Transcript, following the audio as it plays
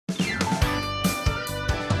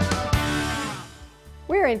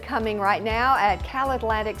We're in Cumming right now at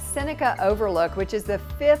CalAtlantic Seneca Overlook, which is the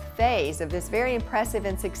 5th phase of this very impressive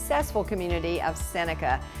and successful community of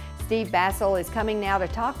Seneca. Steve Bassel is coming now to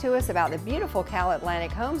talk to us about the beautiful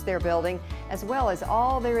CalAtlantic homes they're building, as well as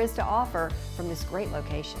all there is to offer from this great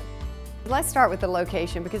location. Let's start with the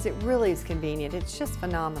location because it really is convenient. It's just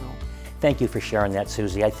phenomenal. Thank you for sharing that,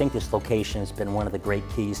 Susie. I think this location has been one of the great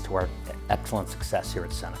keys to our excellent success here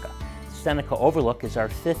at Seneca. Seneca Overlook is our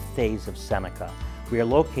 5th phase of Seneca. We are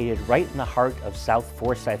located right in the heart of South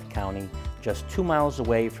Forsyth County, just 2 miles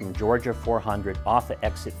away from Georgia 400 off of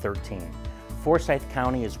exit 13. Forsyth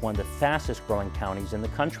County is one of the fastest growing counties in the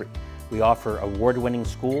country. We offer award-winning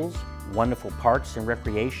schools, wonderful parks and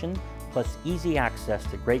recreation, plus easy access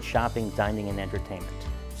to great shopping, dining, and entertainment.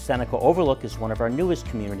 Seneca Overlook is one of our newest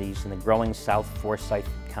communities in the growing South Forsyth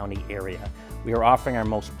County area. We are offering our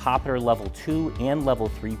most popular Level 2 and Level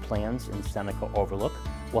 3 plans in Seneca Overlook.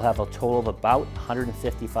 We'll have a total of about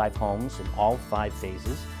 155 homes in all 5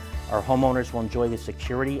 phases. Our homeowners will enjoy the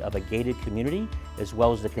security of a gated community, as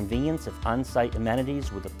well as the convenience of on-site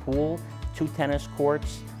amenities with a pool, 2 tennis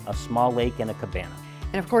courts, a small lake, and a cabana.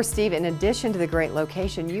 And of course, Steve, in addition to the great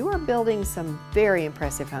location, you are building some very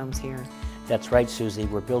impressive homes here. That's right, Susie.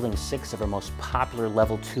 We're building 6 of our most popular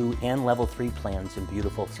Level 2 and Level 3 plans in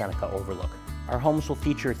beautiful Seneca Overlook. Our homes will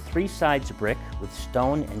feature 3 sides brick with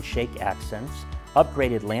stone and shake accents,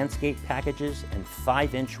 upgraded landscape packages, and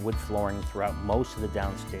 5-inch wood flooring throughout most of the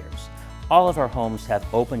downstairs. All of our homes have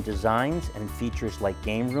open designs and features like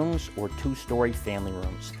game rooms or 2-story family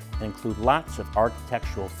rooms, and include lots of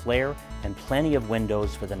architectural flair and plenty of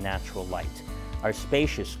windows for the natural light. Our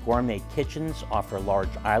spacious gourmet kitchens offer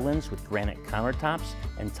large islands with granite countertops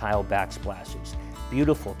and tile backsplashes,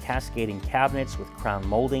 beautiful cascading cabinets with crown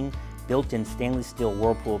molding, built-in stainless steel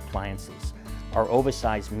Whirlpool appliances. Our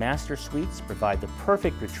oversized master suites provide the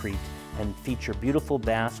perfect retreat and feature beautiful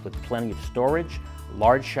baths with plenty of storage,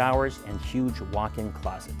 large showers, and huge walk-in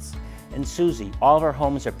closets. And Susie, all of our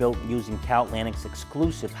homes are built using CalAtlantic's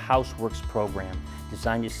exclusive HouseWorks program,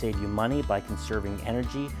 designed to save you money by conserving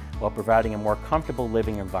energy while providing a more comfortable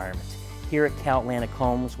living environment. Here at CalAtlantic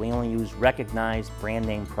Homes, we only use recognized brand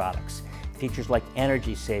name products. Features like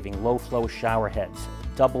energy-saving low-flow shower heads,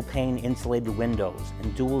 double-pane insulated windows,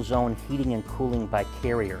 and dual-zone heating and cooling by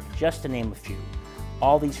Carrier, just to name a few.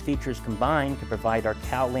 All these features combined to provide our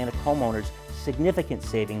CalAtlantic homeowners significant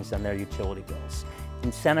savings on their utility bills.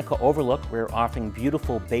 In Seneca Overlook, we're offering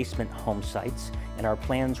beautiful basement home sites, and our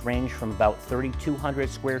plans range from about 3,200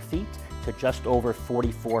 square feet to just over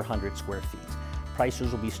 4,400 square feet.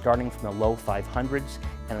 Prices will be starting from the low 500s,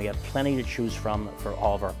 and we have plenty to choose from for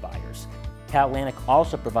all of our buyers. CalAtlantic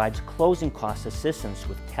also provides closing cost assistance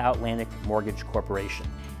with CalAtlantic Mortgage Corporation.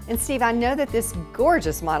 And Steve, I know that this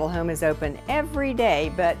gorgeous model home is open every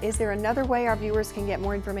day, but is there another way our viewers can get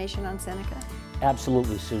more information on Seneca?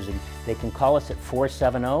 Absolutely, Susan. They can call us at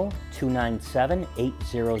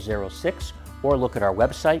 470-297-8006 or look at our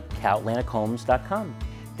website, CalAtlanticHomes.com.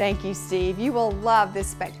 Thank you, Steve. You will love this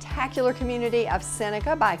spectacular community of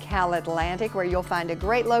Seneca by CalAtlantic, where you'll find a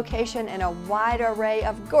great location and a wide array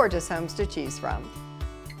of gorgeous homes to choose from.